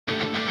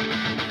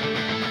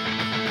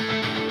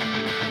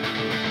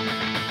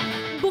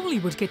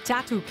बॉलीवुड के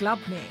tattoo club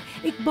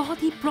में एक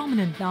बहुत ही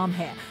प्रोमिनेंट नाम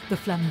है the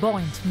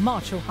flamboyant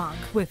macho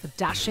hunk with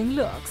dashing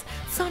looks,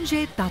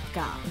 Sanjay Dutt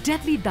का।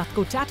 डेडली दत्त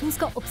को टैटूज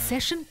का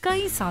ऑब्सेशन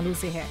कई सालों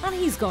से है and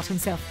he's got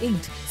himself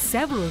inked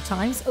several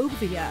times over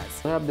the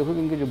years. आप देखोगे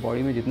उनके जो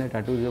बॉडी में जितने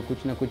टैटूज है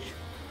कुछ ना कुछ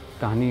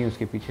कहानी है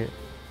उसके पीछे,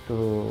 तो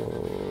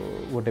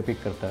वो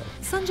डिपिक्ट करता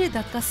है। संजय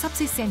दत्त का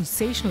सबसे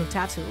सेंसेशनल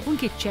टैटू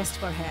उनके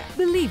चेस्ट पर है।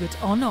 Believe it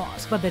or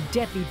not, but the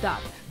deadly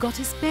Dutt got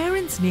his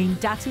parents' name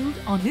tattooed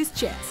on his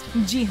chest.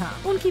 जी हाँ,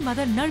 उनकी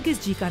मदर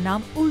नरगिस जी का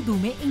नाम उर्दू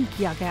में इंक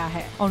किया गया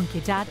है और उनके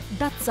डैड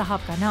दत्त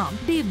साहब का नाम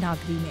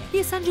देवनागरी में।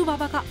 ये संजू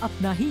बाबा का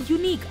अपना ही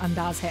यूनिक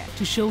अंदाज है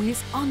to show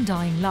his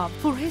undying love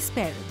for his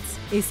parents.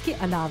 इसके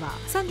अलावा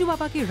संजू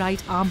बाबा के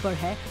राइट आर्म पर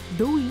है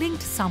 2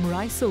 लिंक्ड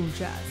सामुराई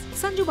सोल्जर्स।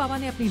 संजू बाबा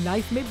ने अपनी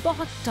लाइफ में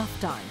बहुत टफ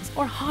टाइम्स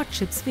और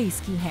हार्डशिप्स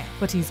फेस की हैं,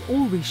 but he's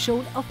always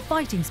shown a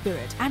fighting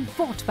spirit and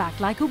fought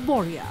back like a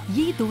warrior.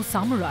 ये 2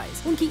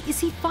 samurais उनकी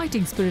इसी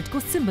fighting spirit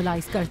को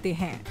symbolize करते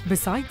हैं।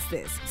 Besides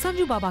this,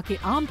 संजू बाबा के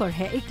आर्म पर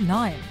है एक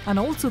lion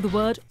and also the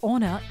word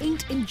honor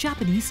inked in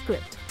Japanese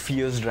script.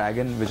 Fierce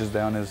dragon which is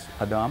there on his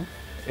other arm.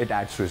 It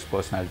adds to his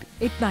personality.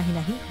 इतना ही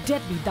नहीं,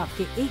 डेडली दत्त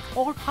के एक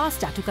और खास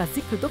टैटू का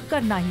जिक्र तो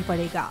करना ही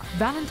पड़ेगा।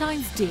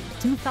 वैलेंटाइंस डे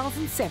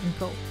 2007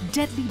 को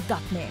डेडली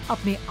दत्त ने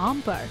अपने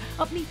आर्म पर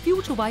अपनी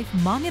फ्यूचर वाइफ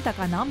मान्यता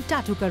का नाम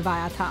टैटू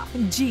करवाया था।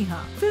 जी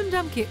हाँ,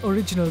 फिल्मडम के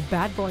ओरिजिनल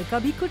बैड बॉय का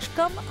भी कुछ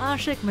कम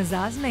आशिक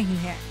मिजाज नहीं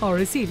है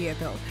और इसीलिए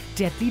तो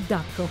डेडली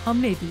दत्त को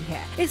हमने दी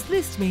है इस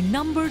लिस्ट में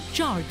नंबर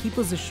 4 की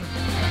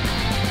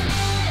पोजीशन।